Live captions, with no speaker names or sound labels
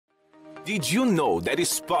Did you know that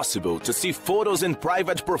it's possible to see photos and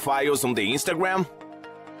private profiles on the Instagram?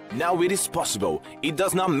 Now it is possible. It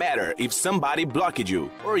does not matter if somebody blocked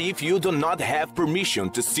you or if you do not have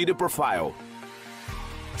permission to see the profile.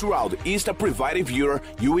 Throughout Insta Private Viewer,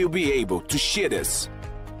 you will be able to see this.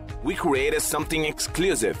 We created something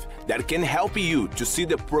exclusive that can help you to see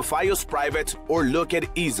the profiles private or look at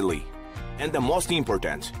easily. And the most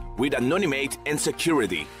important, with anonymity and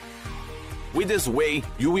security. With this way,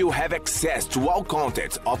 you will have access to all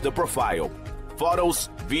content of the profile, photos,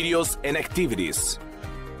 videos, and activities.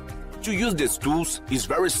 To use these tools is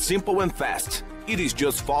very simple and fast. It is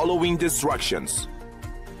just following the instructions.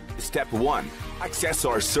 Step 1. Access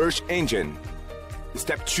our search engine.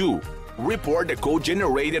 Step 2. Report the code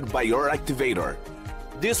generated by your activator.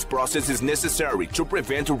 This process is necessary to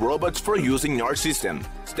prevent robots from using your system.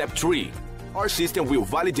 Step 3. Our system will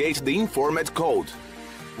validate the informed code.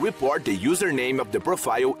 Report the username of the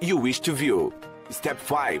profile you wish to view. Step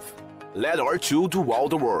 5. Let our tool do all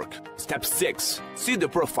the work. Step 6. See the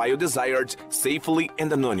profile desired safely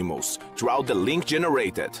and anonymous throughout the link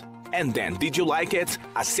generated. And then, did you like it?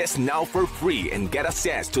 Access now for free and get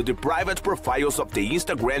access to the private profiles of the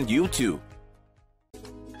Instagram YouTube.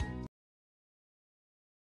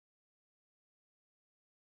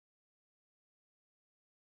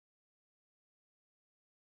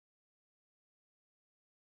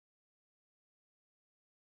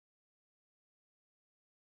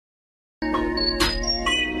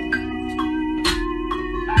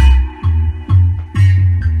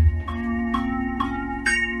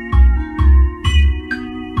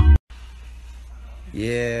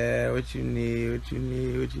 Yeah, what you need.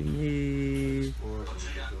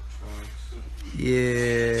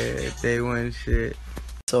 Yeah, day one shit.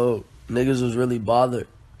 So, niggas was really bothered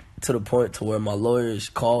to the point to where my lawyers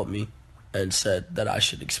called me and said that I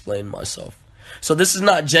should explain myself. So this is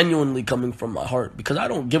not genuinely coming from my heart because I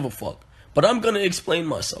don't give a fuck. But I'm gonna explain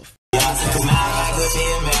myself.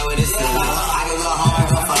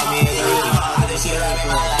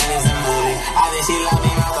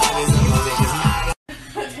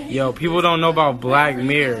 Yo, people don't know about Black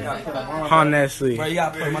Mirror. Honestly.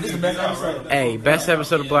 Hey, best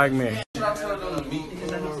episode of Black Mirror.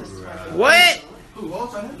 What?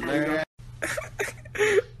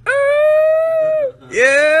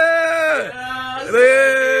 Yeah!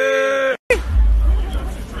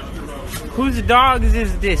 Whose dog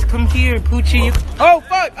is this? Come here, Poochie. Oh,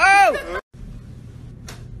 fuck! Oh!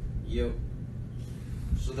 Yo.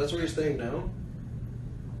 So that's where you're staying now?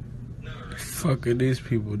 Fuck are these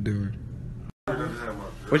people doing?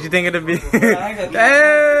 What you think of the video?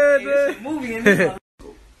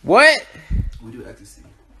 What? We do ecstasy.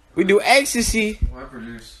 We do ecstasy. Well, I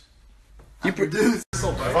produce. You produce.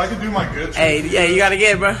 If I could do my good. Hey, yeah, you gotta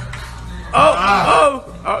get it, bro.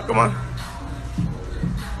 Oh, come on.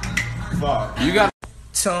 Fuck. You got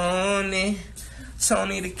Tony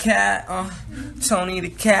the cat, Tony the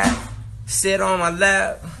cat, sit on my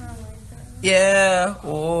lap. Yeah,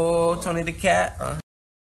 oh, Tony the cat.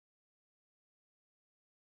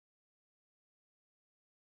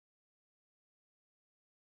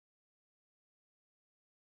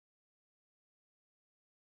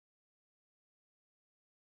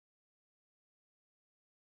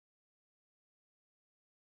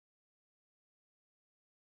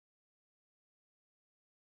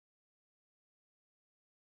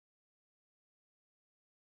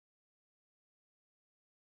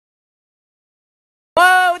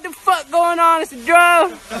 Whoa, what the fuck going on? It's a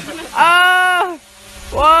drone. Oh,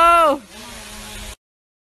 whoa.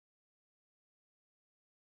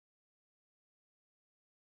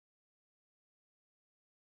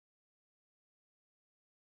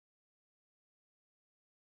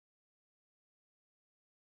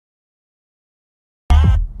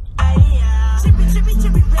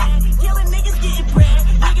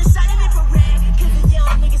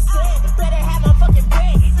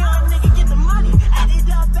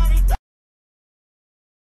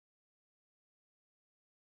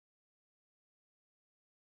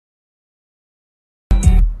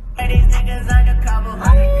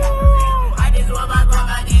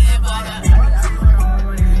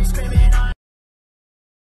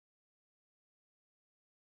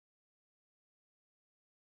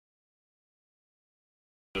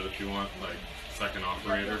 If you want, like, second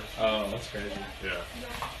operator. Oh, that's crazy. Yeah.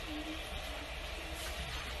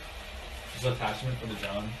 There's an attachment for the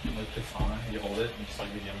drone, like katana, you hold it and just like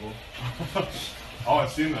the gimbal. Oh,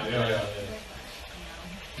 I've seen that, yeah.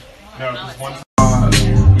 No, just one.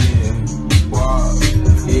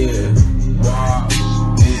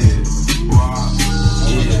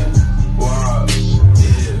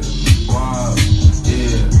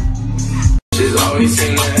 always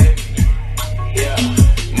seem to hate me. Yeah,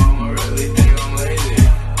 mama really think I'm lazy.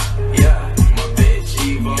 Yeah, my bitch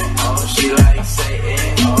evil. Oh, she like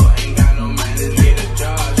Satan. Oh, ain't got no manners, get a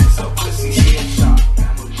job. She so pussy, she a shot.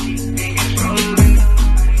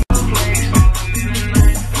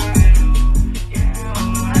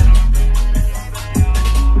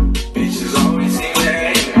 Bitches always seem to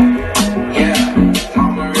hate me. Yeah,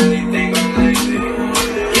 mama really think I'm lazy.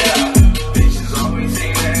 Yeah, bitches always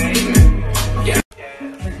seem to hate me. Yeah.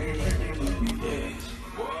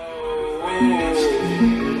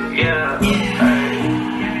 Yeah, hey.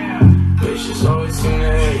 Bitches always seem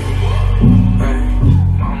to hate me. Hey,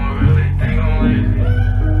 mama really think I'm lazy.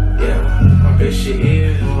 Yeah, I bet she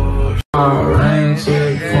is. Rain,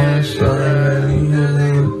 sick, fun, starting.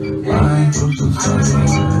 I ain't supposed to talk about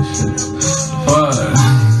that shit. Fuck.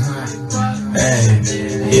 Hey,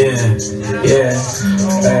 yeah, yeah,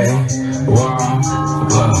 hey, wow,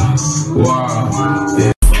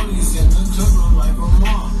 yeah.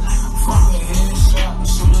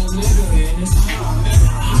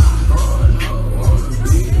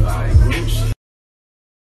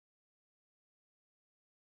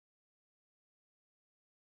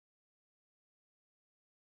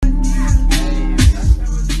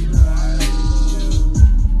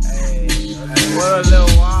 What a Lil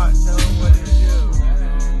Xan, tell him what it do.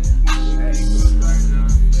 Hey, Goose right now,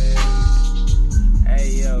 hey,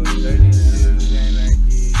 yo, 32,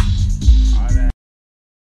 energy, all that.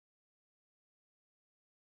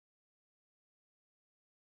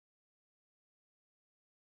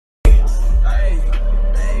 Hey,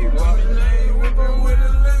 hey, whipping with a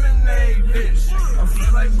lemonade, bitch. I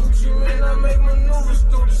feel like Gucci Mane.